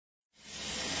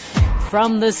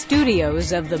From the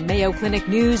studios of the Mayo Clinic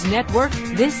News Network,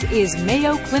 this is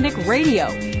Mayo Clinic Radio,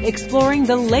 exploring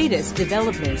the latest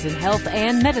developments in health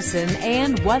and medicine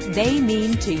and what they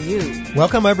mean to you.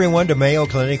 Welcome, everyone, to Mayo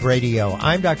Clinic Radio.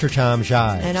 I'm Dr. Tom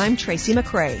Shives. And I'm Tracy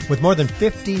McCrae. With more than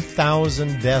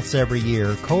 50,000 deaths every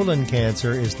year, colon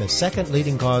cancer is the second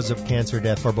leading cause of cancer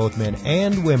death for both men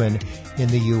and women in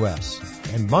the U.S.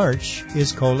 And March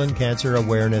is Colon Cancer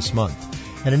Awareness Month.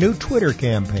 And a new Twitter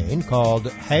campaign called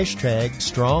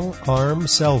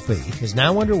 #StrongArmSelfie is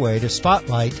now underway to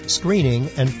spotlight screening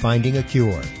and finding a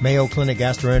cure. Mayo Clinic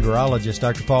gastroenterologist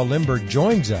Dr. Paul Limburg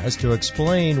joins us to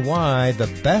explain why the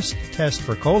best test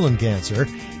for colon cancer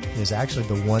is actually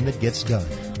the one that gets done.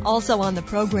 Also on the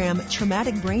program,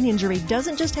 traumatic brain injury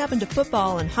doesn't just happen to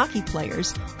football and hockey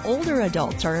players. Older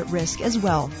adults are at risk as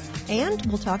well. And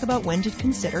we'll talk about when to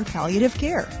consider palliative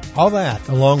care. All that,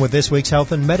 along with this week's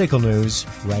health and medical news,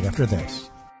 right after this.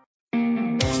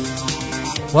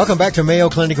 Welcome back to Mayo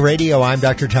Clinic Radio. I'm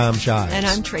Dr. Tom Shives. And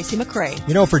I'm Tracy McCrae.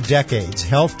 You know, for decades,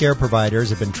 healthcare providers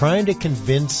have been trying to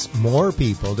convince more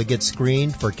people to get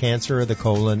screened for cancer of the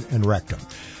colon and rectum.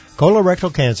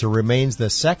 Colorectal cancer remains the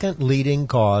second leading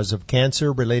cause of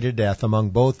cancer-related death among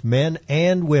both men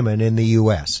and women in the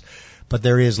U.S., but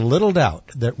there is little doubt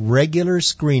that regular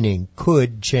screening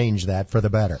could change that for the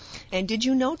better. And did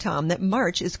you know, Tom, that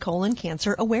March is Colon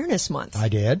Cancer Awareness Month? I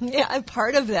did. Yeah,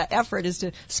 part of that effort is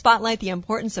to spotlight the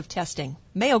importance of testing.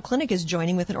 Mayo Clinic is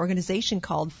joining with an organization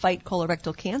called Fight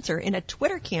Colorectal Cancer in a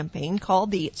Twitter campaign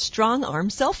called the Strong Arm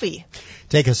Selfie.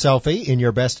 Take a selfie in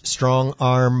your best strong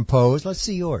arm pose. Let's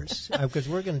see yours, because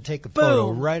we're going to take a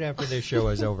photo right after this show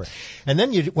is over. And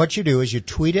then what you do is you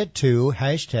tweet it to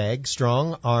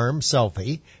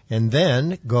 #StrongArmSelfie, and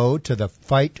then go to the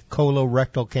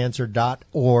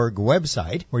fightcolorectalcancer.org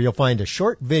website, where you'll find a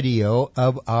short video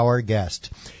of our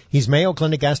guest. He's Mayo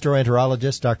Clinic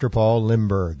gastroenterologist Dr. Paul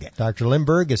Limburg. Dr.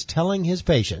 Limburg is telling his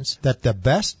patients that the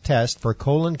best test for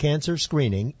colon cancer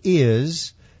screening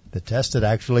is the test that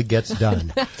actually gets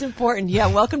done. That's important. Yeah,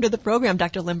 welcome to the program,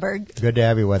 Dr. Limburg. Good to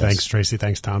have you with us. Thanks, Tracy.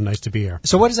 Thanks, Tom. Nice to be here.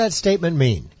 So what does that statement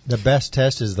mean? The best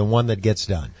test is the one that gets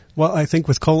done. Well, I think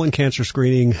with colon cancer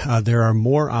screening, there are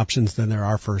more options than there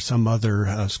are for some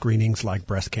other screenings like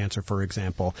breast cancer, for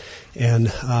example.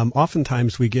 And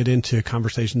oftentimes we get into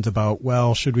conversations about,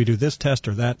 well, should we do this test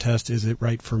or that test? Is it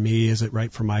right for me? Is it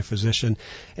right for my physician?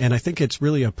 And I think it's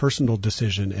really a personal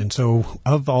decision. And so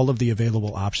of all of the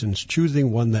available options,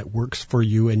 choosing one that works for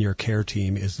you and your care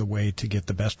team is the way to get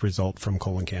the best result from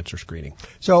colon cancer screening.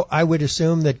 So I would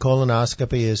assume that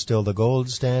colonoscopy is still the gold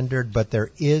standard, but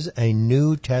there is a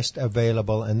new test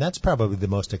available, and that's probably the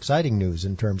most exciting news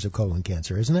in terms of colon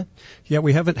cancer, isn't it? Yeah,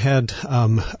 we haven't had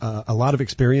a lot of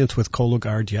experience with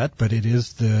Cologuard yet, but it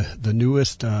is the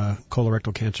newest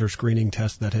colorectal cancer screening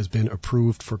test that has been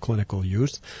approved for clinical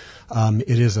use.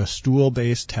 It is a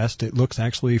stool-based test. It looks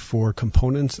actually for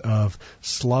components of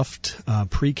sloughed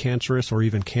precancerous or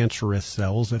even cancerous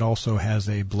cells. It also has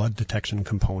a blood detection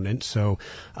component. So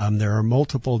there are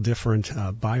multiple different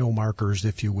biomarkers,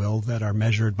 if you will, that are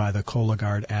measured by the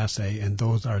Cologuard assay, and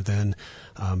those are then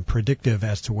predictive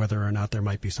as to whether or not there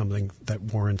might be something that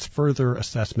warrants further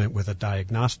assessment with a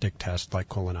diagnostic test like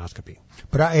colonoscopy.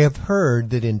 But I have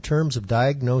heard that in terms of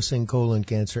diagnosing colon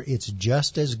cancer, it's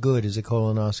just as good as a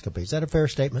colonoscopy. Is that a fair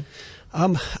statement?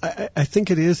 I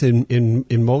think it is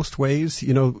in most ways.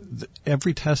 You know,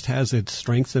 every test has its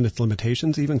strengths and its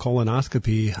limitations. Even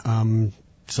colonoscopy,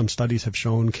 some studies have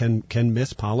shown can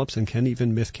miss polyps and can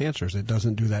even miss cancers. It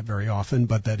doesn't do that very often,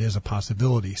 but that is a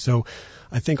possibility. So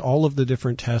I think all of the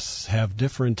different tests have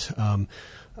different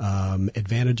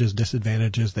advantages,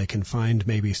 disadvantages. They can find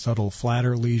maybe subtle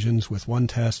flatter lesions with one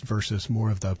test versus more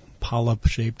of the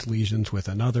polyp-shaped lesions with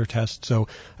another test. So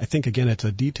I think, again, it's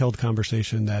a detailed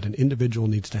conversation that an individual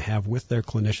needs to have with their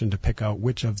clinician to pick out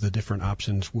which of the different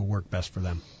options will work best for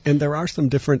them. And there are some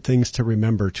different things to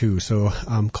remember, too. So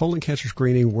colon cancer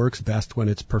screening works best when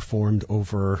it's performed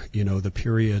over, the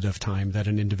period of time that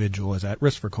an individual is at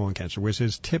risk for colon cancer, which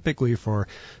is typically for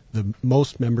the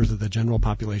most members of the general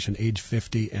population age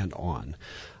 50 and on.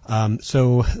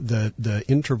 So the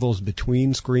intervals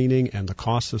between screening and the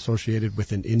costs associated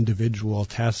with an individual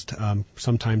test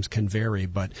sometimes can vary,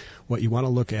 but what you want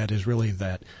to look at is really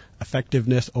that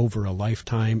effectiveness over a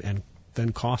lifetime and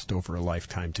then cost over a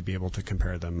lifetime to be able to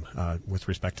compare them with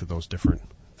respect to those different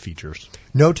features.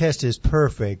 No test is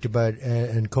perfect, but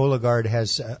and Cologuard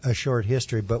has a short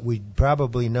history, but we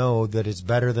probably know that it's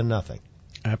better than nothing.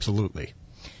 Absolutely.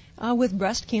 With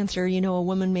breast cancer, a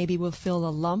woman maybe will feel a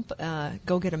lump,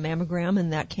 go get a mammogram,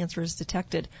 and that cancer is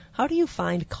detected. How do you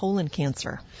find colon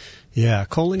cancer? Yeah,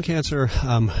 colon cancer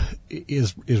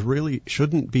is really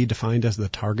shouldn't be defined as the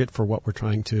target for what we're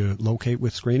trying to locate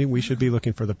with screening. We should be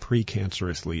looking for the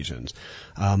precancerous lesions.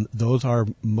 Those are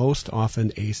most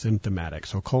often asymptomatic.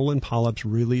 So colon polyps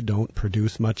really don't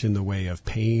produce much in the way of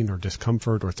pain or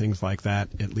discomfort or things like that,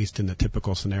 at least in the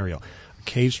typical scenario.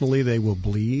 Occasionally they will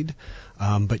bleed,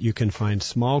 but you can find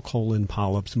small colon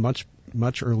polyps much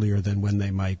earlier than when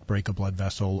they might break a blood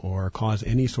vessel or cause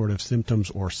any sort of symptoms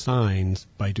or signs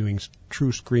by doing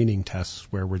true screening tests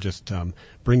where we're just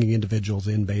bringing individuals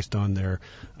in based on their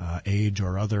age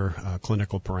or other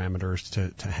clinical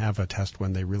parameters to have a test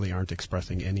when they really aren't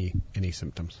expressing any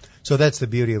symptoms. So that's the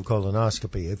beauty of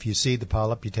colonoscopy. If you see the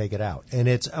polyp, you take it out. And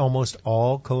it's almost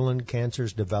all colon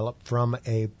cancers develop from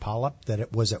a polyp that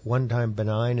it was at one time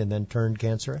benign and then turned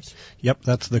cancerous? Yep,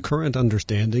 that's the current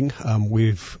understanding.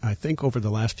 We've, I think, over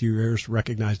the last few years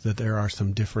recognized that there are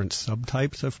some different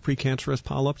subtypes of precancerous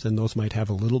polyps, and those might have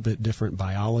a little bit different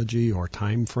biology or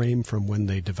time frame from when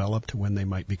they develop to when they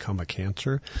might become a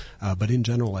cancer. But in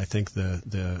general, I think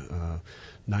the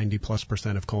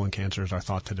 90+% of colon cancers are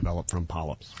thought to develop from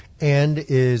polyps. And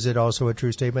is it also a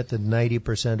true statement that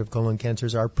 90% of colon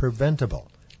cancers are preventable?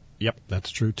 Yep, that's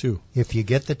true too. If you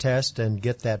get the test and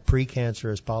get that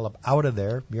precancerous polyp out of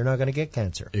there, you're not going to get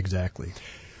cancer. Exactly.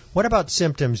 What about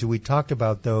symptoms? We talked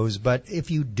about those, but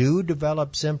if you do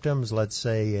develop symptoms, let's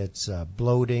say it's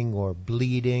bloating or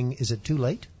bleeding, is it too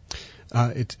late?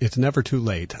 It's never too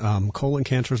late. Colon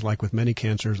cancers, like with many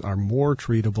cancers, are more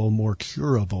treatable, more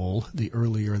curable the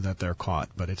earlier that they're caught,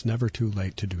 but it's never too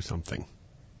late to do something.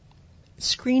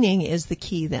 Screening is the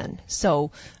key then.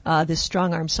 So this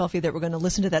strong arm selfie that we're going to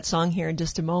listen to that song here in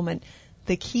just a moment,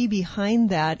 the key behind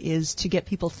that is to get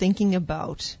people thinking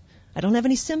about, I don't have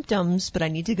any symptoms, but I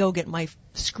need to go get my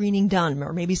screening done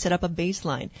or maybe set up a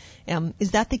baseline.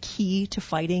 Is that the key to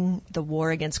fighting the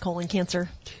war against colon cancer?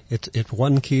 It's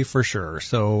one key for sure.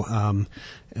 So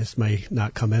this may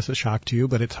not come as a shock to you,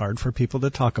 but it's hard for people to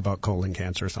talk about colon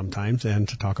cancer sometimes and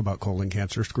to talk about colon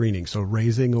cancer screening. So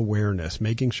raising awareness,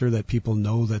 making sure that people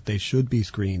know that they should be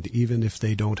screened even if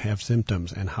they don't have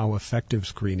symptoms and how effective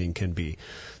screening can be.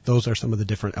 Those are some of the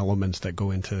different elements that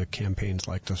go into campaigns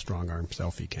like the Strong Arm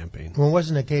Selfie campaign. Well,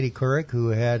 wasn't it Katie Couric who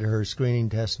had her screening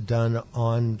test done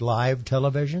on live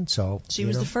television? So she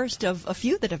was the first of a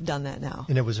few that have done that now.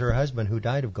 And it was her husband who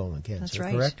died of colon cancer, That's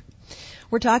right. Correct?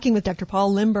 We're talking with Dr.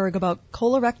 Paul Limburg about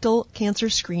colorectal cancer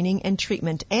screening and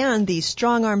treatment and the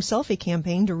Strong Arm Selfie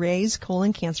campaign to raise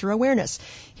colon cancer awareness.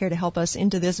 Here to help us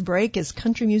into this break is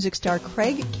country music star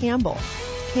Craig Campbell.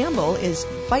 Campbell is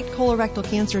Fight Colorectal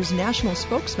Cancer's national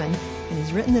spokesman, and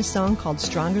he's written this song called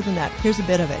Stronger Than That. Here's a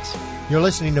bit of it. You're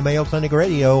listening to Mayo Clinic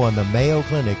Radio on the Mayo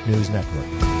Clinic News Network.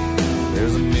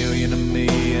 There's a million of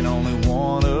me and only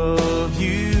one of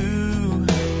you.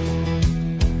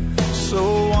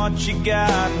 So what you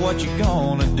got, what you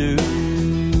gonna do?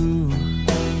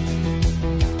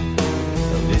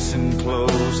 Listen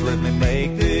close, let me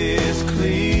make this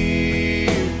clear.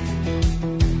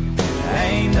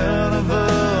 Ain't none of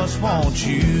us want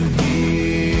you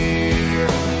here.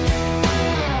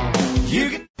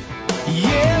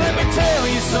 Yeah, let me tell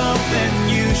you something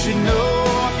you should know.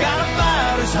 I got a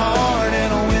fighter's heart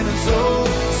and a winning soul.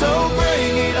 So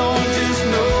bring it on, just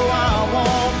know I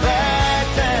won't back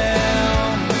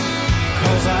down.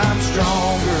 'Cause I'm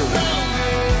stronger,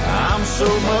 I'm so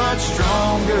much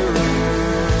stronger.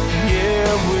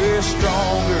 Yeah, we're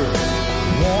stronger,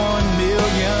 1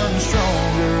 million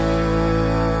stronger.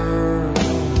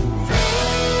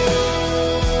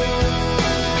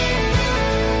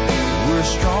 We're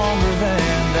stronger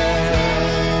than that.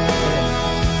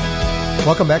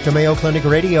 Welcome back to Mayo Clinic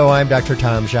Radio. I'm Dr.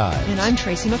 Tom Shives. And I'm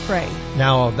Tracy McRae.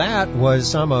 Now, that was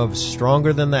some of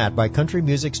Stronger Than That by country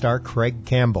music star Craig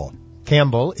Campbell.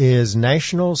 Campbell is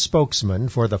national spokesman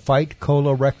for the Fight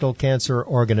Colorectal Cancer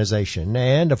Organization.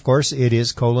 And, of course, it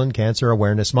is Colon Cancer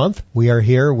Awareness Month. We are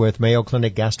here with Mayo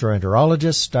Clinic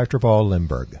gastroenterologist Dr. Paul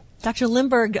Limburg. Dr.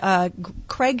 Limburg,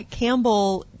 Craig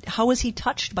Campbell, how was he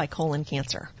touched by colon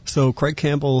cancer? So Craig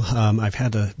Campbell, I've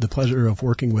had the pleasure of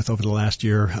working with over the last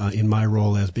year in my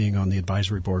role as being on the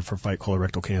advisory board for Fight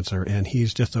Colorectal Cancer, and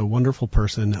he's just a wonderful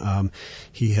person.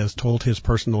 He has told his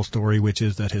personal story, which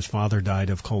is that his father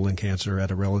died of colon cancer at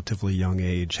a relatively young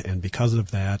age, and because of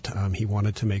that, he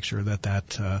wanted to make sure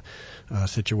that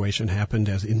situation happened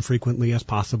as infrequently as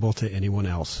possible to anyone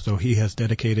else. So he has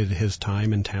dedicated his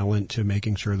time and talent to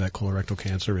making sure that colorectal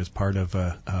cancer is part of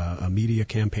a media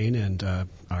campaign and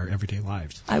our everyday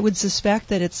lives. I would suspect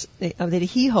that that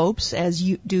he hopes, as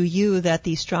you do, that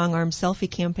the Strong Arm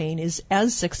Selfie campaign is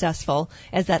as successful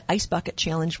as that Ice Bucket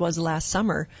Challenge was last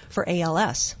summer for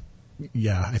ALS.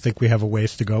 Yeah, I think we have a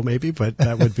ways to go maybe, but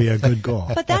that would be a good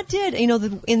goal. But that did,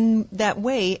 in that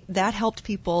way, that helped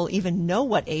people even know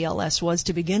what ALS was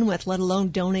to begin with, let alone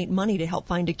donate money to help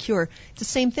find a cure. It's the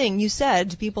same thing. You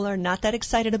said people are not that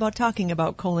excited about talking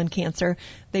about colon cancer.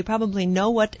 They probably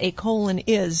know what a colon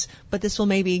is, but this will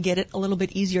maybe get it a little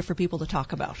bit easier for people to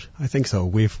talk about. I think so.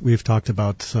 We've talked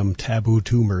about some taboo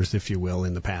tumors, if you will,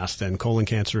 in the past, and colon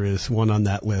cancer is one on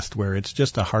that list where it's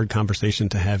just a hard conversation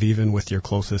to have even with your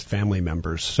closest family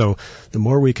members. So the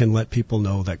more we can let people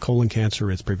know that colon cancer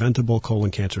is preventable,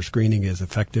 colon cancer screening is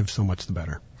effective, so much the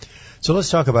better. So let's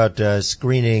talk about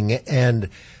screening, and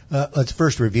let's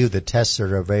first review the tests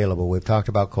that are available. We've talked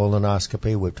about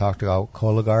colonoscopy. We've talked about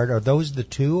Cologuard. Are those the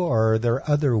two, or are there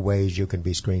other ways you can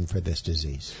be screened for this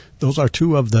disease? Those are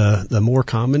two of the more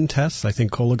common tests. I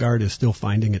think Cologuard is still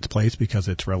finding its place because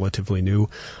it's relatively new.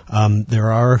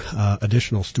 There are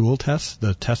additional stool tests.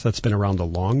 The test that's been around the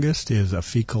longest is a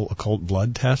fecal occult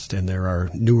blood test, and there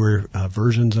are newer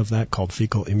versions of that called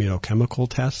fecal immunochemical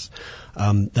tests.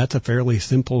 That's a fairly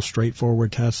simple,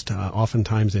 straightforward test.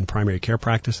 Oftentimes in primary care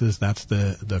practices, that's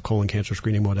the colon cancer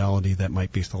screening modality that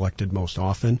might be selected most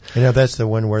often. That's the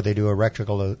one where they do a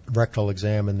rectal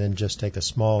exam and then just take a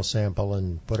small sample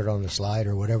and put it on the slide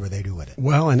or whatever they do with it.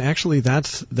 Well, and actually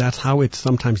that's how it's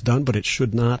sometimes done, but it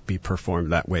should not be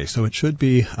performed that way. So it should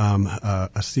be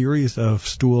a series of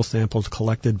stool samples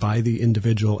collected by the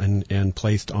individual and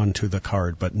placed onto the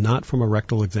card, but not from a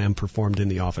rectal exam performed in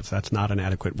the office. That's not an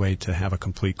adequate way to have a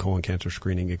complete colon cancer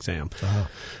screening exam.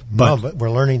 But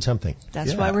we're learning something.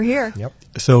 That's why we're here. Yep.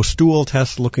 So stool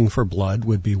tests looking for blood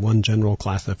would be one general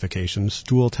classification.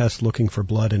 Stool tests looking for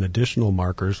blood and additional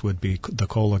markers would be the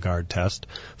Cologuard test.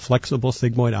 Flexible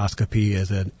sigmoidoscopy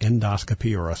is an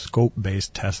endoscopy or a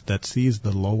scope-based test that sees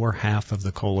the lower half of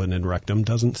the colon and rectum,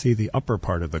 doesn't see the upper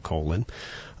part of the colon.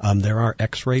 There are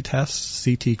X-ray tests.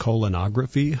 CT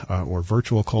colonography or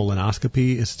virtual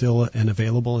colonoscopy is still an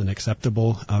available and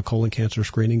acceptable colon cancer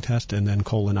screening test, and then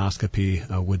colonoscopy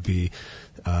would be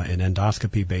an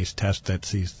endoscopy-based test that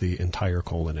sees the entire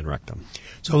colon and rectum.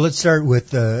 So let's start with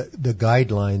the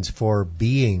guidelines for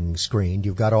being screened.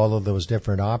 You've got all of those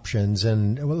different options,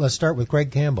 and let's start with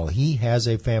Greg Campbell. He has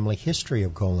a family history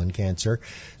of colon cancer,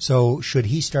 so should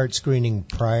he start screening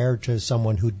prior to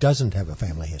someone who doesn't have a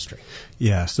family history?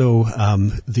 Yeah, so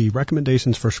the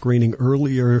recommendations for screening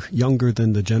younger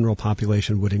than the general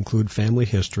population would include family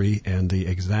history, and the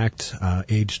exact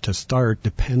age to start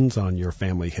depends on your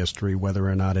family history, whether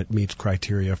or not it meets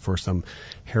criteria for some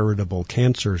heritable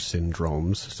cancer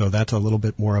syndromes. So that's a little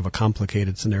bit more of a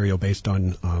complicated scenario based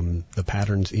on the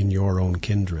patterns in your own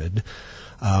kindred.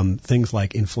 Things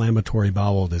like inflammatory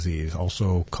bowel disease,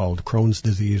 also called Crohn's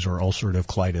disease or ulcerative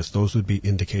colitis, those would be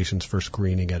indications for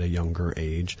screening at a younger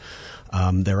age.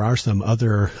 There are some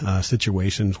other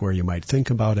situations where you might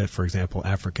think about it. For example,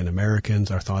 African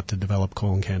Americans are thought to develop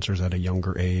colon cancers at a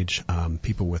younger age.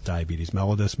 People with diabetes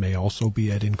mellitus may also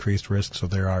be at increased risk, so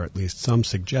there are at least some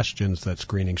suggestions that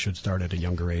screening should start at a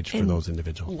younger age for those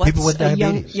individuals. People with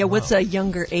diabetes. What's a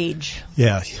younger age?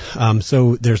 Yeah,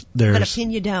 so there's Gonna pin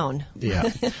you down. Yeah.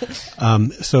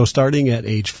 So starting at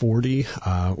age 40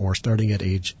 or starting at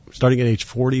age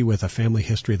 40 with a family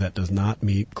history that does not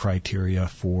meet criteria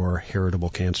for heritable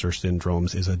cancer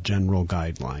syndromes is a general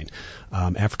guideline.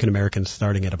 African Americans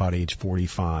starting at about age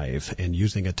 45 and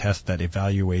using a test that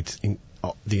evaluates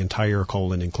the entire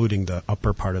colon, including the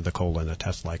upper part of the colon, a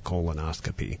test like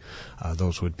colonoscopy.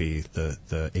 Those would be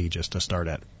the ages to start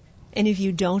at. And if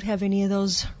you don't have any of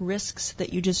those risks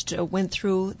that you just went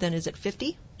through, then is it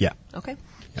 50? Yeah. Okay.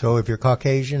 So if you're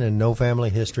Caucasian and no family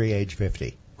history, age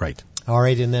 50. Right. All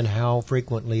right, and then how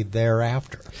frequently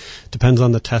thereafter? Depends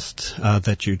on the test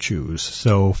that you choose.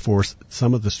 So for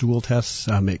some of the stool tests,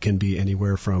 it can be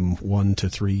anywhere from 1 to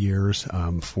 3 years.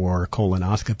 For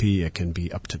colonoscopy, it can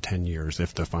be up to 10 years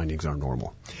if the findings are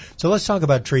normal. So let's talk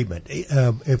about treatment.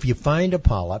 If you find a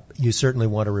polyp, you certainly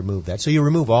want to remove that. So you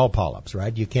remove all polyps,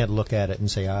 right? You can't look at it and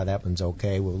say, that one's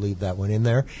okay, we'll leave that one in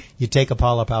there. You take a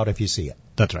polyp out if you see it.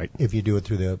 That's right. If you do it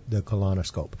through the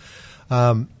colonoscope.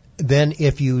 Then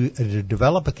if you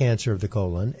develop a cancer of the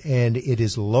colon and it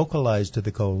is localized to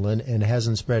the colon and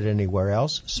hasn't spread anywhere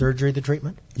else, surgery the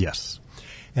treatment? Yes.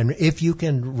 And if you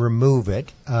can remove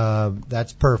it,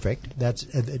 that's perfect. That's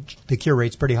the cure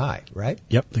rate's pretty high, right?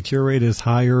 Yep, the cure rate is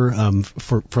higher.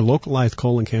 For localized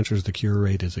colon cancers, the cure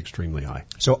rate is extremely high.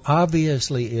 So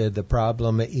obviously the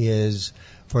problem is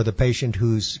for the patient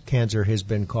whose cancer has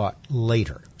been caught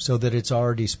later. so that it's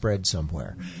already spread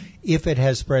somewhere. If it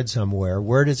has spread somewhere,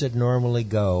 where does it normally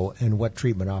go, and what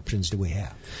treatment options do we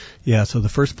have? Yeah, so the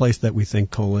first place that we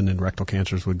think colon and rectal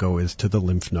cancers would go is to the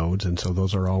lymph nodes, and so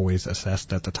those are always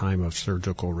assessed at the time of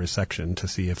surgical resection to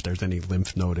see if there's any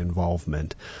lymph node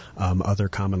involvement. Other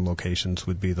common locations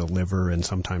would be the liver and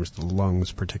sometimes the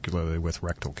lungs, particularly with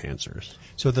rectal cancers.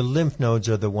 So the lymph nodes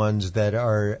are the ones that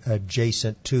are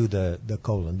adjacent to the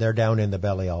colon. They're down in the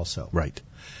belly also. Right.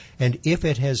 And if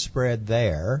it has spread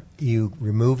there, you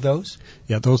remove those?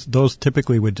 Yeah, those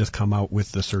typically would just come out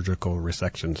with the surgical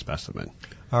resection specimen.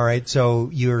 All right, so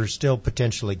you're still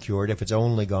potentially cured if it's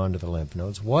only gone to the lymph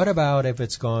nodes. What about if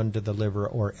it's gone to the liver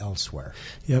or elsewhere?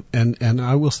 Yep, and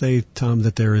I will say, Tom,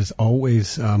 that there is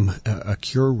always a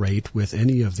cure rate with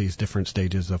any of these different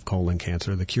stages of colon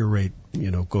cancer. The cure rate,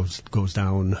 goes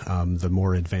down the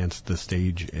more advanced the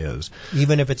stage is.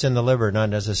 Even if it's in the liver, not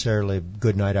necessarily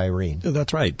good night, Irene.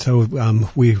 That's right. So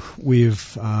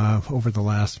we've over the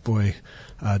last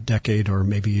decade or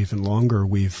maybe even longer,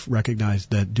 we've recognized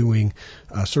that doing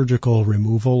surgical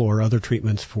removal or other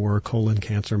treatments for colon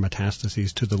cancer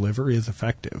metastases to the liver is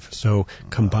effective. So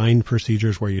combined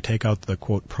procedures where you take out the,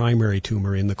 quote, primary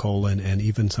tumor in the colon and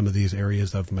even some of these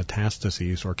areas of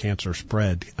metastases or cancer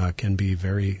spread can be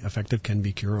very effective, can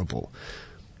be curable.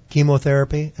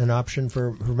 Chemotherapy, an option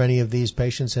for many of these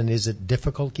patients, and is it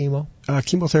difficult chemo?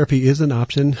 Chemotherapy is an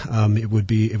option. It would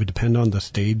depend on the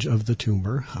stage of the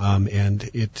tumor, and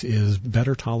it is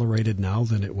better tolerated now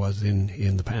than it was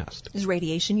in the past. Is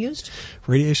radiation used?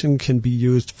 Radiation can be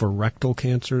used for rectal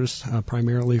cancers,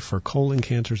 primarily. For colon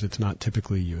cancers, it's not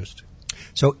typically used.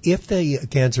 So if the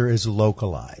cancer is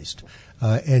localized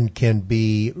and can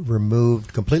be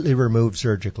completely removed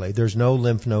surgically, there's no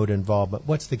lymph node involvement,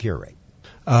 what's the cure rate?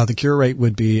 The cure rate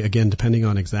would be, again, depending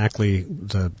on exactly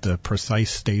the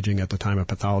precise staging at the time of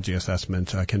pathology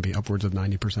assessment, can be upwards of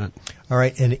 90%. All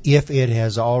right, and if it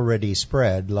has already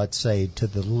spread, let's say, to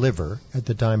the liver at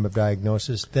the time of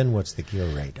diagnosis, then what's the cure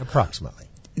rate, approximately?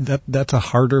 That's a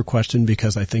harder question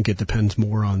because I think it depends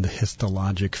more on the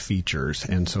histologic features,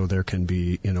 and so there can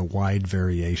be wide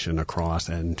variation across,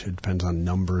 and it depends on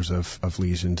numbers of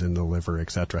lesions in the liver,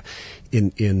 etc.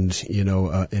 In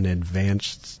an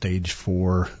advanced stage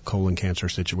 4 colon cancer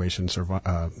situation,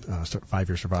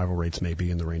 5-year survival rates may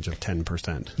be in the range of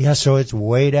 10%. Yeah, so it's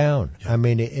way down. Yeah. I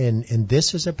mean, and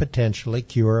this is a potentially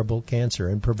curable cancer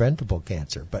and preventable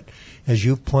cancer, but as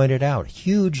you've pointed out,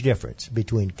 huge difference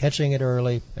between catching it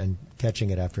early and catching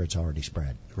it after it's already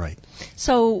spread. Right.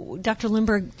 So, Dr.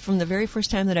 Lindberg, from the very first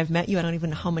time that I've met you, I don't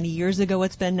even know how many years ago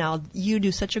it's been now, you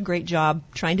do such a great job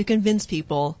trying to convince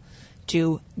people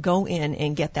to go in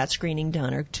and get that screening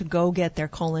done or to go get their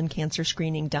colon cancer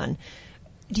screening done.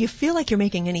 Do you feel like you're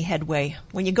making any headway?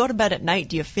 When you go to bed at night,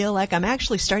 do you feel like I'm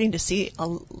actually starting to see a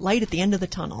light at the end of the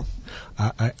tunnel?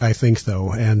 I think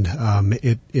so, and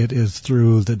it is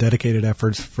through the dedicated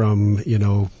efforts from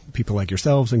people like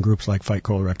yourselves and groups like Fight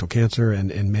Colorectal Cancer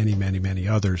and many, many, many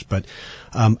others. But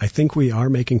I think we are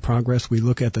making progress. We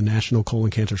look at the national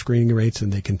colon cancer screening rates,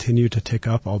 and they continue to tick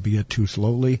up, albeit too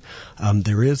slowly.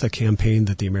 There is a campaign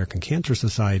that the American Cancer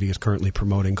Society is currently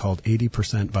promoting called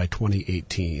 80% by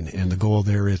 2018, and the goal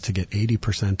there is to get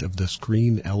 80% of the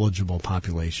screen-eligible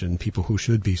population, people who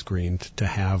should be screened, to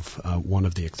have one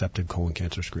of the accepted colon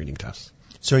cancer screening tests.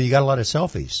 So you got a lot of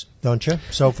selfies, don't you,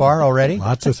 so far already?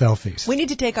 Lots of selfies. We need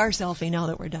to take our selfie now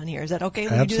that we're done here. Is that okay?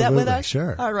 Will Absolutely, you do that with us?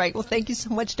 Sure. All right. Well, thank you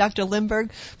so much, Dr.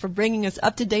 Lindberg, for bringing us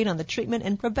up to date on the treatment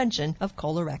and prevention of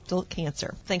colorectal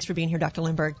cancer. Thanks for being here, Dr.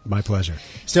 Lindberg. My pleasure.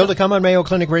 Still to come on Mayo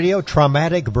Clinic Radio,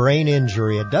 traumatic brain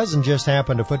injury. It doesn't just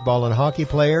happen to football and hockey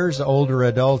players. Older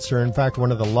adults are, in fact,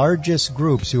 one of the largest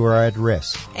groups who are at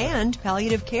risk. And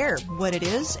palliative care, what it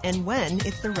is and when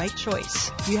it's the right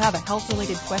choice. Do you have a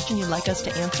health-related question you'd like us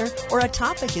to answer or a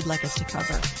topic you'd like us to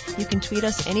cover? You can tweet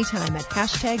us anytime at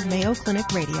hashtag Mayo Clinic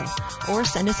Radio or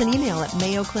send us an email at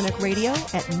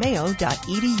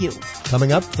mayoclinicradio@mayo.edu.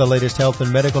 Coming up, the latest health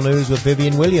and medical news with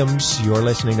Vivian Williams. You're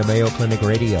listening to Mayo Clinic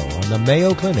Radio on the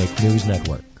Mayo Clinic News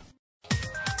Network.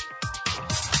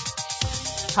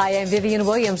 Hi, I'm Vivian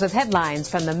Williams with headlines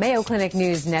from the Mayo Clinic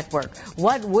News Network.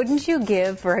 What wouldn't you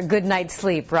give for a good night's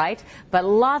sleep, right? But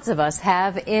lots of us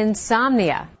have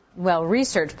insomnia. Well,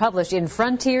 research published in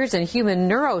Frontiers in Human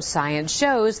Neuroscience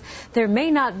shows there may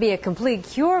not be a complete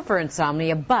cure for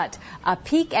insomnia, but a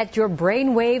peek at your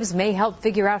brain waves may help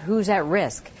figure out who's at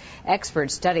risk.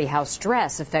 Experts study how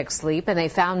stress affects sleep, and they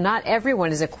found not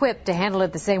everyone is equipped to handle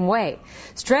it the same way.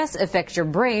 Stress affects your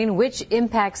brain, which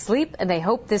impacts sleep, and they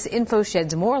hope this info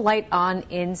sheds more light on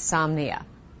insomnia.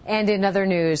 And in other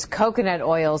news, coconut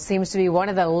oil seems to be one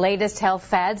of the latest health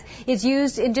fads. It's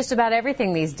used in just about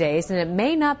everything these days, and it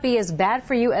may not be as bad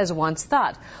for you as once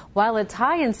thought. While it's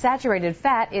high in saturated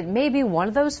fat, it may be one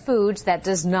of those foods that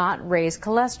does not raise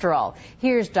cholesterol.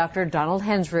 Here's Dr. Donald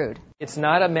Hensrud. It's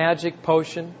not a magic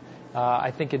potion.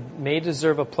 I think it may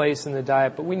deserve a place in the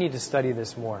diet, but we need to study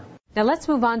this more. Now let's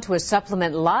move on to a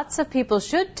supplement lots of people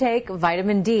should take,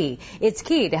 vitamin D. It's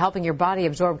key to helping your body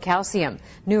absorb calcium.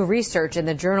 New research in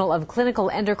the Journal of Clinical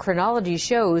Endocrinology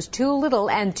shows too little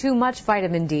and too much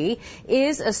vitamin D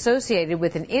is associated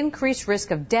with an increased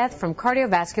risk of death from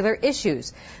cardiovascular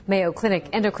issues. Mayo Clinic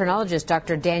endocrinologist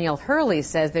Dr. Daniel Hurley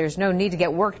says there's no need to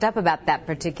get worked up about that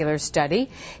particular study.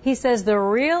 He says the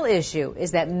real issue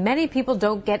is that many people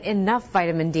don't get enough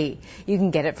vitamin D. You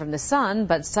can get it from the sun,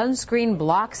 but sunscreen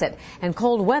blocks it, and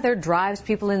cold weather drives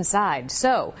people inside.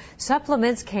 So,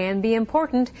 supplements can be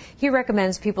important. He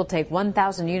recommends people take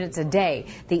 1,000 units a day.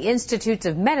 The Institute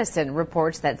of Medicine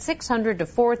reports that 600 to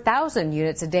 4,000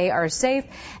 units a day are safe.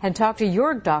 And talk to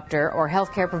your doctor or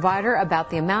healthcare provider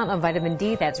about the amount of vitamin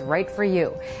D that's right for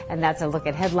you. And that's a look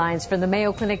at headlines from the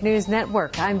Mayo Clinic News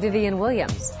Network. I'm Vivian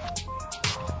Williams.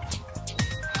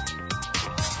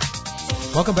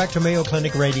 Welcome back to Mayo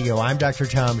Clinic Radio. I'm Dr.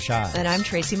 Tom Shives. And I'm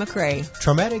Tracy McRae.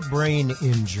 Traumatic brain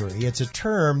injury. It's a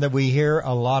term that we hear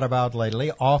a lot about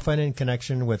lately, often in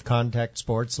connection with contact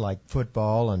sports like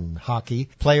football and hockey.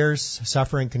 Players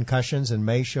suffering concussions and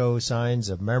may show signs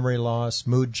of memory loss,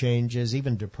 mood changes,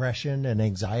 even depression and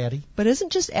anxiety. But it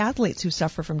isn't just athletes who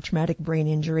suffer from traumatic brain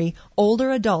injury.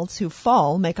 Older adults who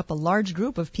fall make up a large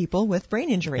group of people with brain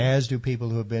injury. As do people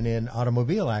who have been in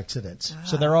automobile accidents.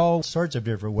 So there are all sorts of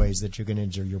different ways that you can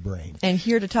injure your brain. And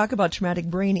here to talk about traumatic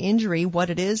brain injury,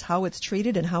 what it is, how it's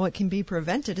treated, and how it can be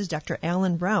prevented is Dr.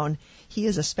 Alan Brown. He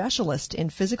is a specialist in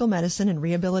physical medicine and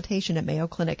rehabilitation at Mayo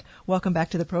Clinic. Welcome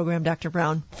back to the program, Dr.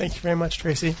 Brown. Thank you very much,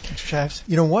 Tracy. Dr. Shives.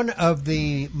 You know, one of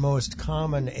the most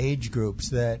common age groups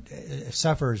that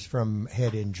suffers from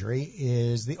head injury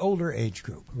is the older age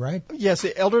group, right? Yes,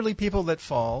 the elderly people that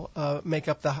fall make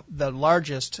up the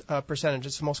largest percentage.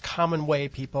 It's the most common way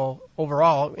people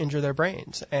overall injure their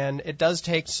brains. And it does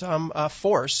take some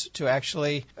force to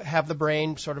actually have the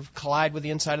brain sort of collide with the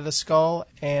inside of the skull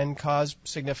and cause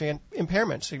significant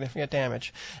impairment, significant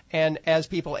damage. And as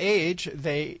people age,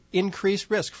 they increase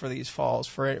risk for these falls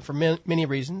for many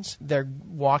reasons. Their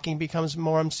walking becomes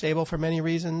more unstable for many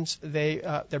reasons.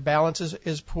 Their balance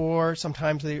is poor.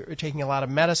 Sometimes they're taking a lot of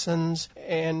medicines,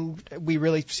 and we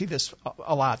really see this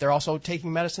a lot. They're also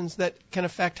taking medicines that can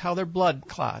affect how their blood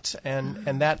clots,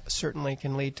 and that certainly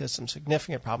can lead to some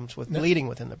significant problems with bleeding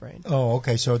within the brain. Oh,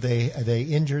 okay. So they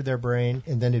injure their brain,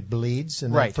 and then it bleeds,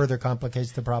 and that further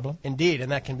complicates the problem? Indeed,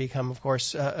 and that can become, of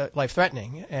course,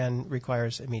 life-threatening and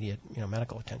requires immediate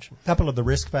medical attention. A couple of the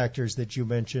risk factors that you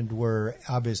mentioned were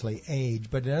obviously age,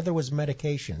 but another was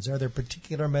medications. Are there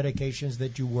particular medications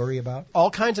that you worry about?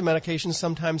 All kinds of medications,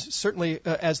 sometimes, certainly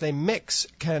as they mix,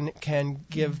 can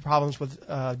give problems with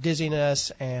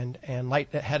dizziness and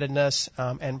lightheadedness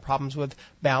and problems with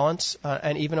balance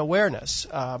and even awareness.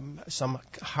 Some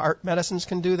heart medicines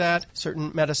can do that,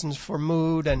 certain medicines for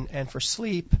mood and for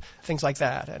sleep, things like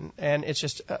that. And it's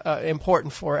just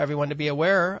important for everyone to be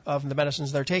aware of the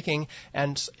medicines they're taking,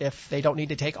 and if they don't need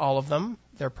to take all of them,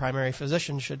 their primary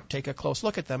physician should take a close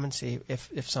look at them and see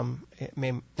if some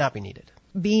may not be needed.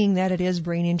 Being that it is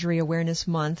Brain Injury Awareness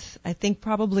Month, I think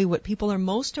probably what people are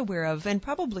most aware of, and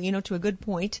probably, to a good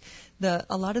point,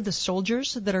 a lot of the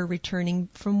soldiers that are returning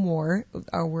from war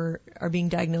are being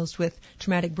diagnosed with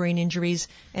traumatic brain injuries.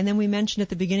 And then we mentioned at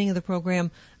the beginning of the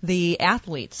program the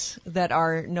athletes that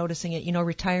are noticing it,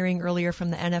 retiring earlier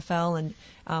from the NFL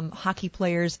and hockey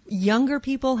players. Younger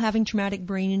people having traumatic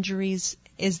brain injuries,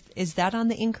 is that on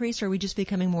the increase, or are we just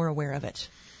becoming more aware of it?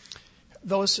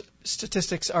 Those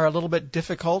statistics are a little bit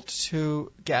difficult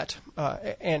to get,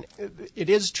 and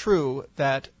it is true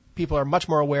that people are much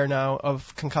more aware now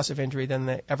of concussive injury than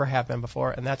they ever have been before,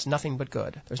 and that's nothing but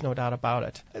good. There's no doubt about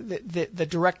it. The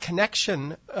direct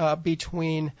connection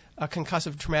between a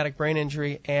concussive traumatic brain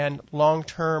injury and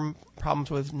long-term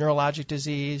problems with neurologic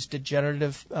disease,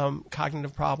 degenerative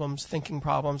cognitive problems, thinking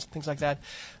problems, things like that,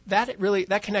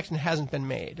 that connection hasn't been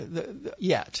made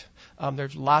yet.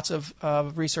 There's lots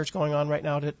of research going on right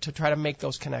now to try to make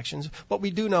those connections. What we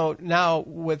do know now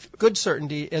with good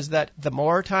certainty is that the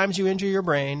more times you injure your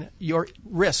brain, your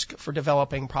risk for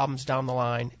developing problems down the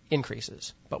line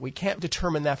increases. But we can't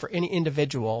determine that for any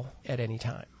individual at any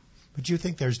time. But you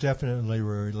think there's definitely a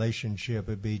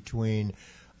relationship between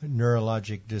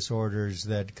neurologic disorders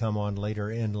that come on later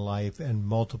in life and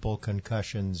multiple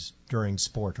concussions during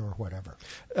sport or whatever?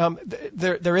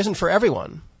 There isn't for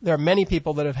everyone. There are many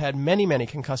people that have had many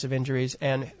concussive injuries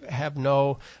and have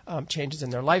no changes in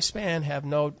their lifespan, have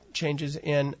no changes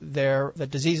in the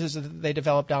diseases that they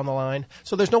develop down the line.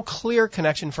 So there's no clear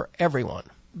connection for everyone.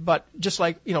 But just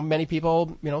like, many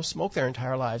people, smoke their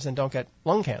entire lives and don't get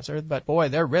lung cancer, but boy,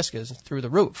 their risk is through the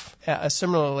roof.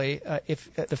 Similarly,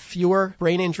 if the fewer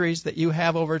brain injuries that you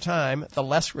have over time, the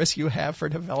less risk you have for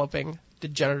developing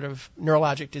degenerative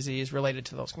neurologic disease related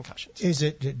to those concussions. Is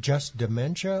it just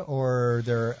dementia, or are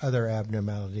there other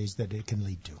abnormalities that it can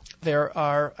lead to? There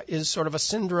is sort of a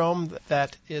syndrome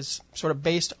that is sort of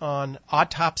based on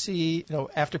autopsy.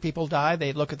 After people die,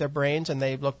 they look at their brains and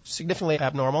they look significantly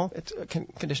abnormal. It's a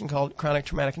condition called chronic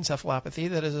traumatic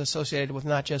encephalopathy that is associated with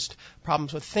not just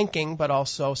problems with thinking, but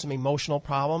also some emotional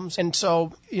problems. And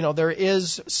so, there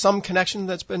is some connection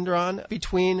that's been drawn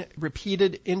between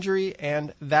repeated injury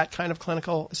and that kind of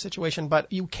clinical situation,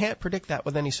 but you can't predict that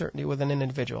with any certainty with an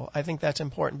individual. I think that's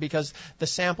important because the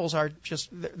samples are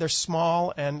they're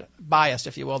small and biased,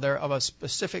 if you will. They're of a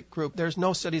specific group. There's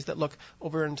no studies that look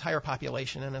over an entire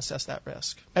population and assess that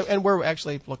risk. And we're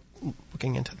actually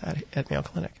looking into that at Mayo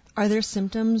Clinic. Are there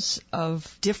symptoms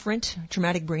of different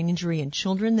traumatic brain injury in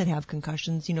children that have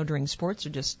concussions, during sports or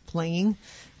just playing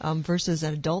versus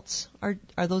adults?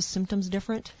 Are those symptoms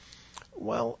different?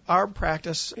 Well, our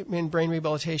practice in brain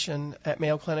rehabilitation at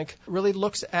Mayo Clinic really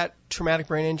looks at traumatic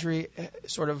brain injury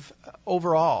sort of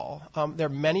overall. There are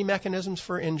many mechanisms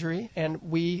for injury, and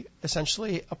we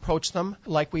essentially approach them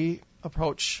like we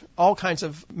approach all kinds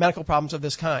of medical problems of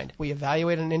this kind. We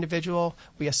evaluate an individual,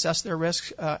 we assess their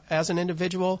risks as an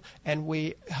individual, and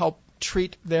we help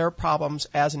treat their problems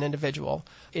as an individual.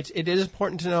 It is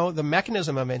important to know the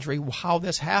mechanism of injury, how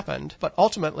this happened, but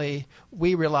ultimately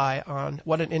we rely on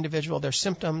what an individual, their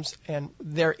symptoms and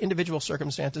their individual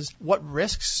circumstances, what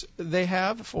risks they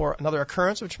have for another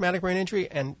occurrence of traumatic brain injury,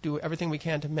 and do everything we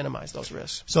can to minimize those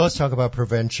risks. So let's talk about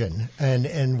prevention,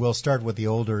 and we'll start with the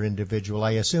older individual.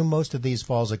 I assume most of these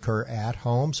falls occur at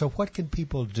home, so what can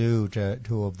people do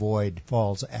to avoid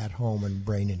falls at home and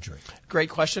brain injury? Great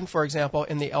question. For example,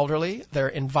 in the elderly, their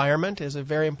environment is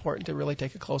very important to really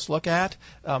take a close look at.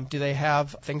 Do they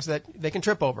have things that they can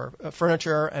trip over,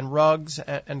 furniture and rugs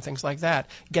and things like that?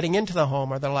 Getting into the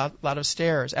home, are there a lot of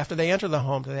stairs? After they enter the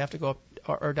home, do they have to go up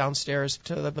or downstairs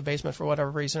to the basement for whatever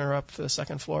reason, or up to the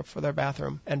second floor for their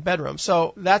bathroom and bedroom?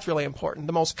 So that's really important.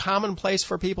 The most common place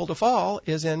for people to fall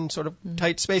is in sort of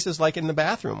tight spaces like in the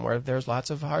bathroom, where there's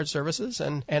lots of hard surfaces.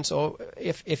 And so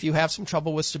if you have some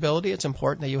trouble with stability, it's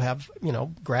important that you have,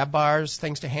 grab bars,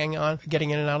 things to hang on, getting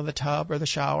in and out of the tub or the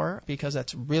shower, because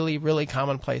that's really, really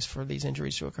common place for these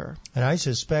injuries to occur. And I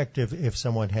suspect if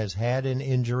someone has had an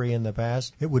injury in the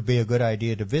past, it would be a good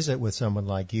idea to visit with someone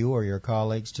like you or your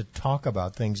colleagues to talk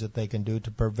about things that they can do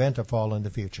to prevent a fall in the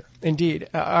future. Indeed.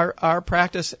 Our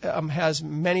practice has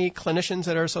many clinicians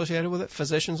that are associated with it,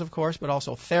 physicians, of course, but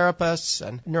also therapists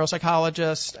and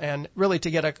neuropsychologists, and really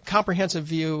to get a comprehensive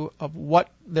view of what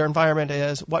their environment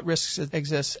is, what risks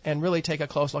exist, and really take a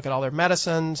close look at all their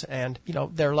medicines and,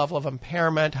 their level of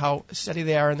impairment, how steady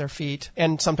they are in their feet,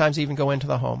 and sometimes even go into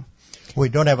the home. We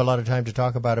don't have a lot of time to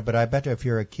talk about it, but I bet if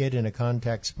you're a kid in a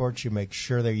contact sport, you make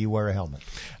sure that you wear a helmet.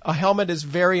 A helmet is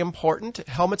very important.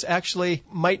 Helmets actually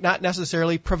might not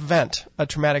necessarily prevent a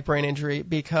traumatic brain injury,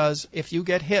 because if you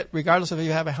get hit, regardless of if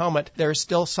you have a helmet, there's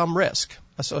still some risk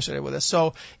associated with this.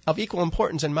 So of equal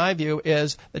importance, in my view,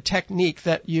 is the technique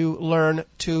that you learn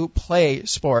to play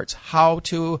sports. How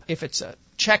to, if it's a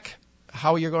check,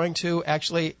 how you're going to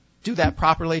actually do that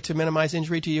properly to minimize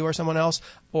injury to you or someone else,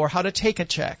 or how to take a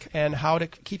check and how to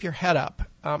keep your head up.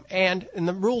 And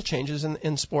the rule changes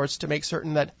in sports to make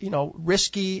certain that,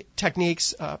 risky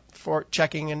techniques for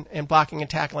checking and blocking and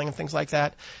tackling and things like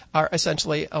that are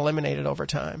essentially eliminated over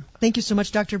time. Thank you so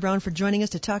much, Dr. Brown, for joining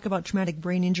us to talk about traumatic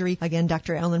brain injury. Again,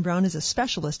 Dr. Alan Brown is a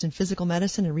specialist in physical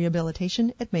medicine and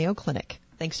rehabilitation at Mayo Clinic.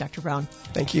 Thanks, Dr. Brown.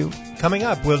 Thank you. Coming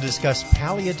up, we'll discuss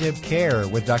palliative care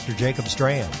with Dr. Jacob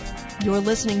Strand. You're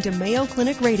listening to Mayo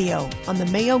Clinic Radio on the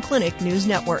Mayo Clinic News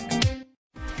Network.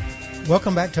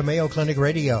 Welcome back to Mayo Clinic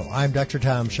Radio. I'm Dr.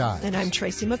 Tom Scheid. And I'm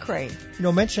Tracy McCray.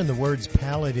 Mention the words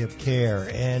palliative care,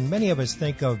 and many of us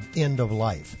think of end of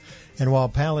life. And while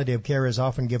palliative care is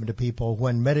often given to people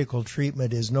when medical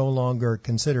treatment is no longer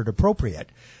considered appropriate,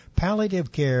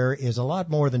 palliative care is a lot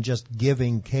more than just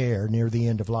giving care near the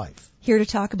end of life. Here to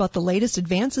talk about the latest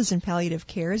advances in palliative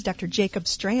care is Dr. Jacob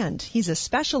Strand. He's a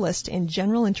specialist in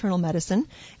general internal medicine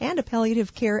and a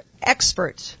palliative care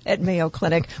expert at Mayo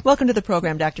Clinic. Welcome to the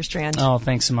program, Dr. Strand. Oh,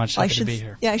 thanks so much. Happy to be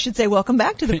here. Yeah, I should say welcome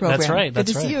back to the program. That's right. Good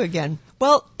to see you again.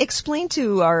 Well, explain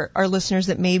to our listeners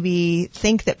that maybe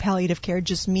think that palliative care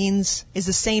just is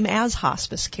the same as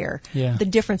hospice care, the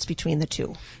difference between the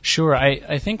two. Sure.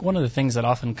 I think one of the things that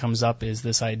often comes up is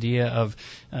this idea of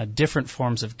different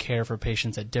forms of care for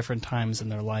patients at different times in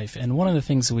their life. And one of the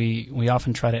things we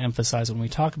often try to emphasize when we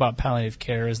talk about palliative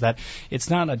care is that it's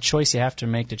not a choice you have to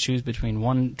make to choose between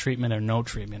one treatment or no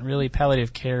treatment. Really,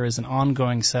 palliative care is an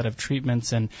ongoing set of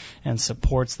treatments and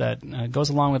supports that goes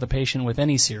along with a patient with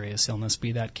any serious illness,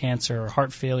 be that cancer or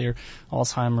heart failure,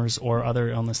 Alzheimer's, or other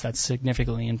illness that's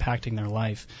significantly impacting their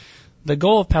life. The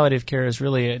goal of palliative care is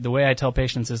really, the way I tell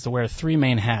patients, is to wear three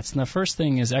main hats. And the first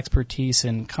thing is expertise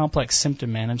in complex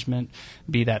symptom management,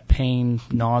 be that pain,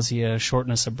 nausea,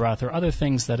 shortness of breath, or other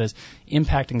things that is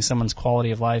impacting someone's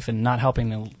quality of life and not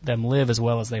helping them live as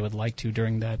well as they would like to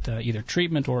during that either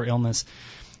treatment or illness.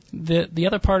 The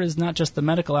other part is not just the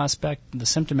medical aspect, the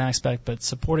symptom aspect, but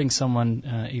supporting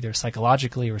someone either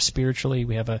psychologically or spiritually.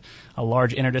 We have a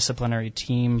large interdisciplinary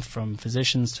team from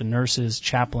physicians to nurses,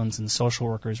 chaplains, and social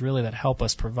workers really that help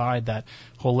us provide that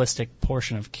holistic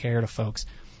portion of care to folks.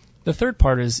 The third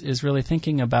part is really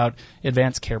thinking about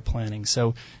advanced care planning.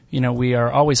 So, we are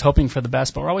always hoping for the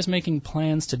best, but we're always making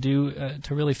plans to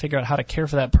really figure out how to care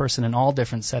for that person in all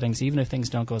different settings, even if things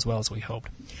don't go as well as we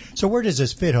hoped. So where does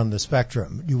this fit on the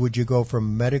spectrum? Would you go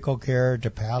from medical care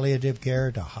to palliative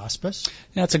care to hospice?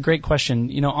 That's a great question.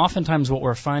 Oftentimes what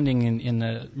we're finding in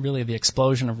the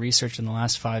explosion of research in the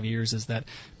last 5 years is that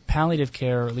palliative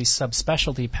care, or at least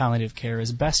subspecialty palliative care,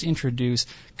 is best introduced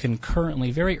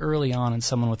concurrently very early on in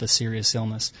someone with a serious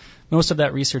illness. Most of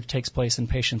that research takes place in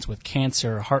patients with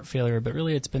cancer or heart failure, but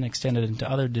really it's been extended into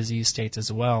other disease states as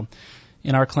well.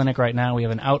 In our clinic right now, we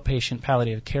have an outpatient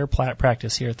palliative care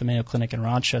practice here at the Mayo Clinic in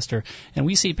Rochester, and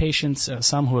we see patients,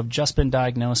 some who have just been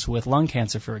diagnosed with lung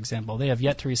cancer, for example. They have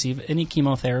yet to receive any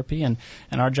chemotherapy, and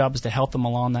our job is to help them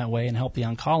along that way and help the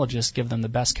oncologist give them the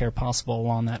best care possible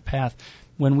along that path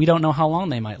when we don't know how long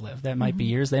they might live. That might be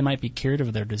years. They might be cured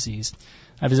of their disease.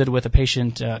 I visited with a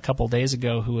patient a couple of days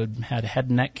ago who had head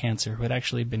and neck cancer, who had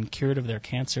actually been cured of their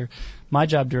cancer. My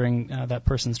job during that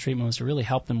person's treatment was to really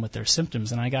help them with their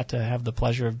symptoms, and I got to have the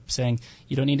pleasure of saying,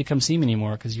 you don't need to come see me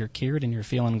anymore because you're cured and you're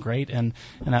feeling great, and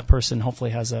that person hopefully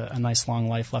has a nice long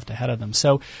life left ahead of them.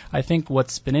 So I think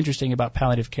what's been interesting about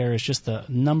palliative care is just the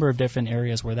number of different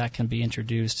areas where that can be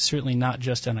introduced, certainly not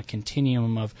just on a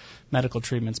continuum of medical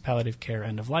treatments, palliative care,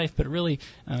 end of life, but really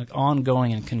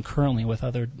ongoing and concurrently with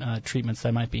other treatments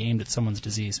that might be aimed at someone's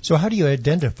disease. So how do you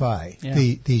identify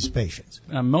these patients?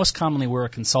 Most commonly, we're a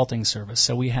consulting service.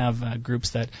 So we have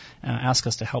groups that ask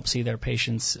us to help see their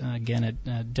patients, again,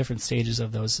 at different stages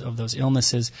of those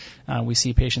illnesses. We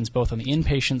see patients both on the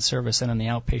inpatient service and in the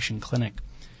outpatient clinic.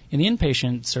 In the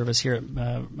inpatient service here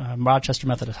at Rochester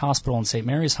Methodist Hospital and St.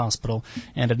 Mary's Hospital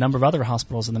and a number of other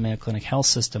hospitals in the Mayo Clinic Health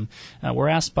System, we're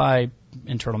asked by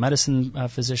internal medicine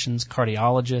physicians,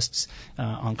 cardiologists,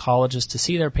 oncologists to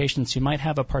see their patients who might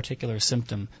have a particular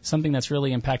symptom, something that's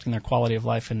really impacting their quality of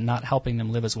life and not helping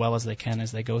them live as well as they can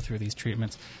as they go through these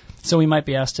treatments. So we might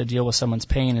be asked to deal with someone's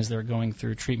pain as they're going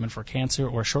through treatment for cancer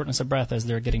or shortness of breath as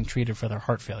they're getting treated for their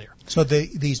heart failure. So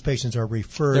these patients are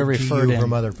referred to you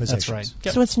from other physicians. That's right.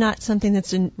 Yep. So it's not something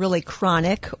that's really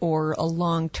chronic or a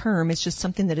long term. It's just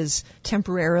something that is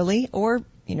temporarily or,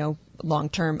 long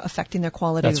term affecting their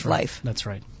quality of life. That's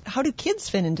right. How do kids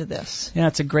fit into this? Yeah,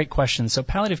 it's a great question. So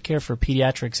palliative care for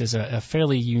pediatrics is a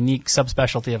fairly unique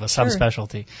subspecialty of a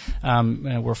subspecialty.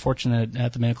 We're fortunate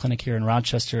at the Mayo Clinic here in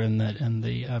Rochester and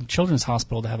the Children's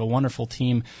Hospital to have a wonderful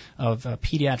team of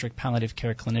pediatric palliative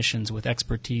care clinicians with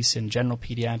expertise in general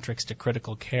pediatrics to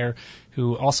critical care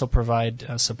who also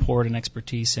provide support and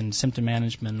expertise in symptom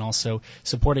management and also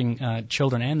supporting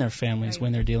children and their families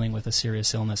when they're dealing with a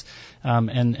serious illness.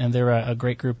 And they're a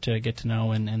great group to get to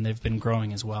know, and they've been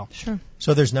growing as well. Sure.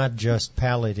 So there's not just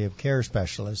palliative care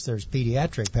specialists, there's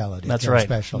pediatric palliative care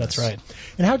specialists. That's right.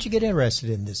 And how did you get interested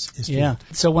in this field? Yeah.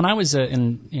 So when I was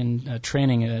in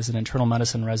training as an internal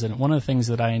medicine resident, one of the things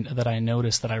that I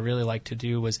noticed that I really liked to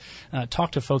do was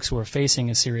talk to folks who were facing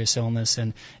a serious illness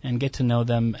and get to know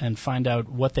them and find out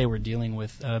what they were dealing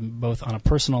with, both on a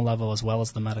personal level as well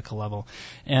as the medical level.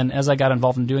 And as I got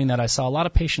involved in doing that, I saw a lot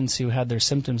of patients who had their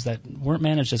symptoms that weren't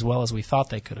managed as well well as we thought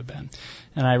they could have been.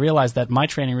 And I realized that my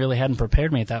training really hadn't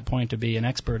prepared me at that point to be an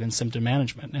expert in symptom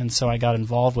management. And so I got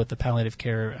involved with the palliative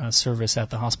care service at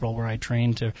the hospital where I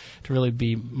trained to really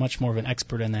be much more of an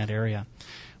expert in that area.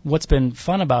 What's been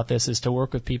fun about this is to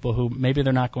work with people who maybe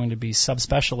they're not going to be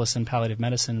subspecialists in palliative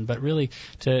medicine, but really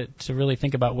to really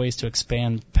think about ways to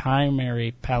expand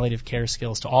primary palliative care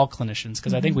skills to all clinicians,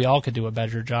 because I think we all could do a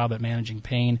better job at managing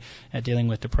pain, at dealing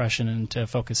with depression, and to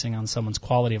focusing on someone's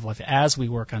quality of life as we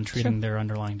work on treating their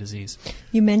underlying disease.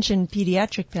 You mentioned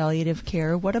pediatric palliative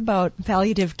care. What about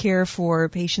palliative care for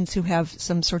patients who have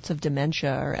some sorts of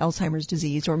dementia or Alzheimer's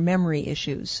disease or memory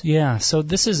issues? Yeah, so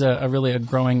this is a really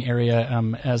growing area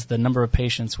as the number of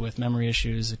patients with memory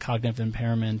issues, cognitive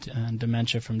impairment, and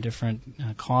dementia from different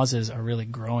causes are really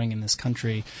growing in this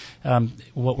country.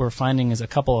 What we're finding is a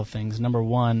couple of things. Number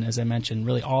one, as I mentioned,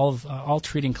 really all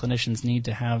treating clinicians need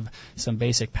to have some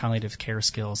basic palliative care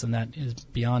skills, and that is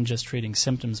beyond just treating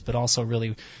symptoms, but also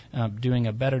really doing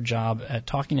a better job at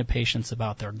talking to patients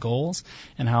about their goals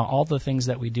and how all the things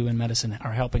that we do in medicine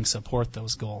are helping support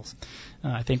those goals.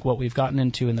 I think what we've gotten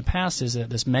into in the past is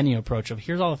this menu approach of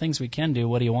here's all the things we can do,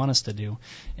 what do you want us to do?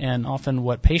 And often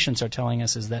what patients are telling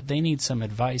us is that they need some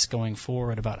advice going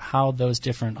forward about how those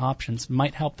different options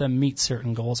might help them meet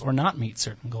certain goals or not meet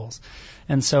certain goals.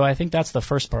 And so I think that's the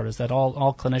first part, is that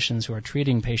all clinicians who are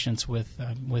treating patients with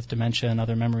dementia and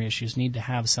other memory issues need to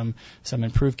have some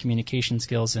improved communication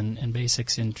skills and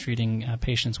basics in treating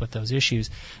patients with those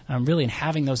issues, really in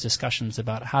having those discussions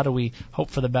about how do we hope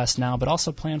for the best now, but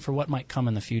also plan for what might come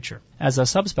in the future. As a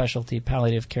subspecialty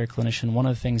palliative care clinician, one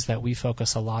of the things that we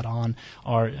focus a lot on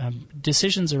are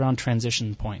decisions around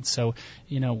transition points. So,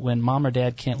 when mom or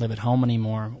dad can't live at home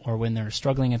anymore, or when they're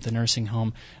struggling at the nursing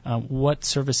home, what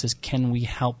services can we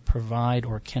help provide,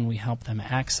 or can we help them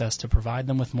access to provide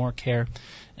them with more care?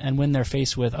 And when they're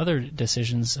faced with other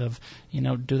decisions of,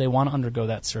 do they want to undergo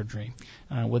that surgery?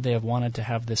 Would they have wanted to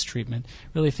have this treatment?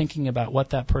 Really thinking about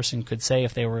what that person could say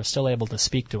if they were still able to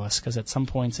speak to us, because at some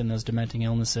points in those dementing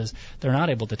illnesses, they're not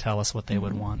able to tell us what they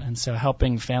would want. And so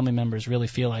helping family members really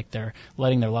feel like they're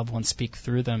letting their loved ones speak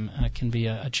through them can be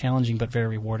a challenging but very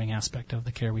rewarding aspect of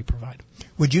the care we provide.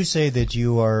 Would you say that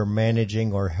you are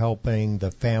managing or helping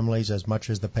the families as much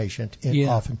as the patient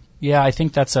often? Yeah, I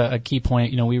think that's a key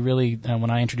point. We really, when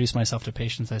I introduce myself to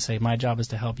patients, I say my job is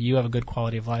to help you have a good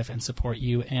quality of life and support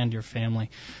you and your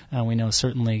family. We know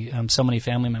certainly so many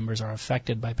family members are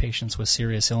affected by patients with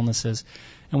serious illnesses.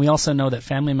 And we also know that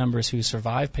family members who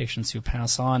survive patients who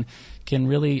pass on can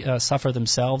really suffer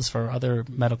themselves for other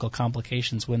medical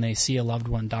complications when they see a loved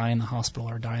one die in the hospital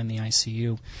or die in the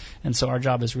ICU. And so our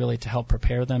job is really to help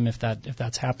prepare them if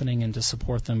that's happening, and to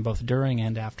support them both during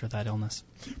and after that illness.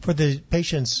 For the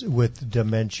patients with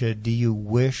dementia, do you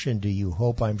wish and do you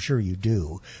hope, I'm sure you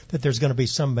do, that there's going to be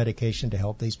some medication to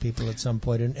help these people at some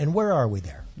point? And where are we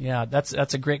there? Yeah,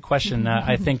 that's a great question.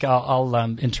 I think I'll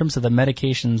in terms of the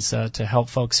medications to help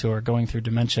folks who are going through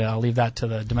dementia, I'll leave that to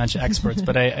the dementia experts.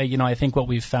 But I think what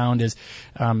we've found is,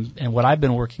 and what I've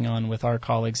been working on with our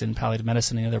colleagues in palliative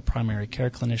medicine and other primary care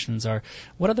clinicians, are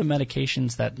what are the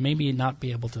medications that maybe not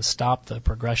be able to stop the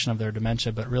progression of their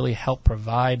dementia, but really help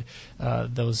provide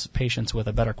those patients with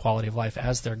a better quality of life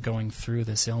as they're going through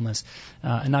this illness.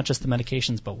 And not just the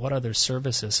medications, but what other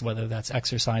services, whether that's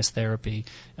exercise therapy,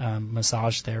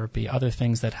 massage therapy, other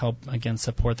things that help, again,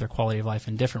 support their quality of life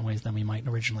in different ways than we might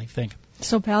originally think.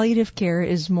 So palliative care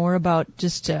is more about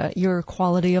just your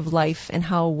quality of life and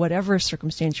how whatever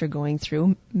circumstance you're going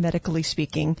through, medically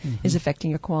speaking, is affecting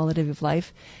your quality of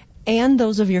life, and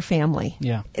those of your family.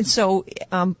 Yeah. And so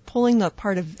pulling the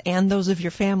part of and those of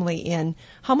your family in,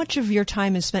 how much of your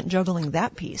time is spent juggling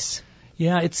that piece?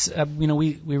 Yeah, it's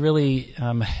we really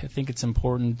think it's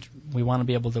important. We want to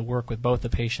be able to work with both the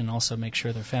patient and also make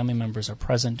sure their family members are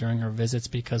present during our visits,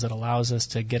 because it allows us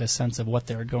to get a sense of what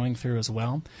they're going through as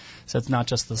well. So it's not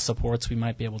just the supports we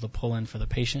might be able to pull in for the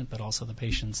patient, but also the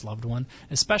patient's loved one,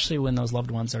 especially when those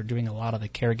loved ones are doing a lot of the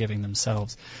caregiving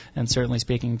themselves. And certainly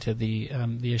speaking to the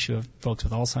issue of folks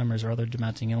with Alzheimer's or other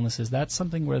dementing illnesses, that's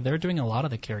something where they're doing a lot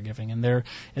of the caregiving, and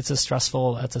it's a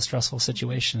stressful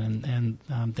situation,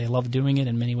 and they love doing it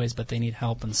in many ways, but they need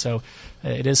help. And so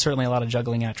it is certainly a lot of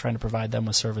juggling act trying to provide them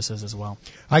with services as well.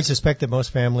 I suspect that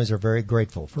most families are very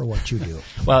grateful for what you do.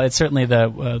 Well, it's certainly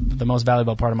the most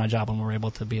valuable part of my job when we're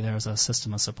able to be there as a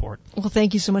system of support. Well,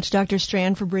 thank you so much, Dr.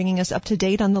 Strand, for bringing us up to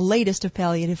date on the latest of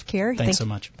palliative care. Thanks so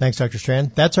much. Thanks, Dr.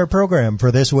 Strand. That's our program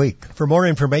for this week. For more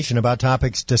information about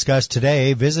topics discussed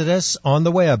today, visit us on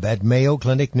the web at Mayo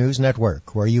Clinic News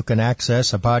Network, where you can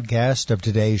access a podcast of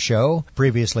today's show,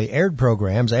 previously aired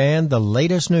programs, and the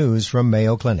latest news from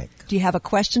Mayo Clinic. Do you have a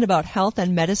question about health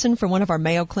and medicine from one of our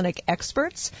Mayo Clinic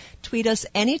experts? Tweet us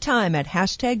anytime at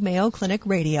 #Mayo Clinic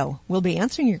Radio. We'll be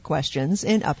answering your questions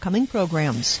in upcoming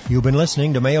programs. You've been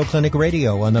listening to Mayo Clinic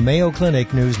Radio on the Mayo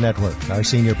Clinic News Network. Our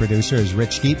senior producer is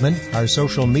Rich Dietman. Our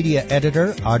social media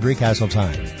editor, Audrey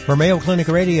Castletime. For Mayo Clinic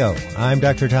Radio, I'm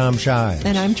Dr. Tom Shives.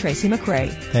 And I'm Tracy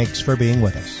McRae. Thanks for being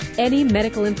with us. Any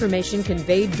medical information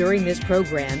conveyed during this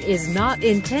program is not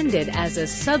intended as a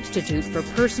substitute for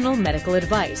personal medical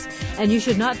advice, and you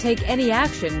should not take any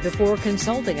action before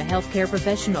consulting a healthcare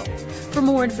professional. For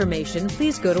more information,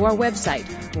 please go to our website,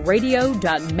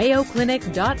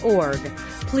 radio.mayoclinic.org.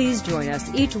 Please join us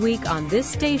each week on this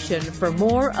station for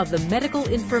more of the medical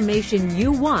information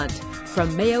you want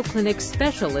from Mayo Clinic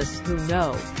specialists who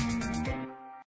know.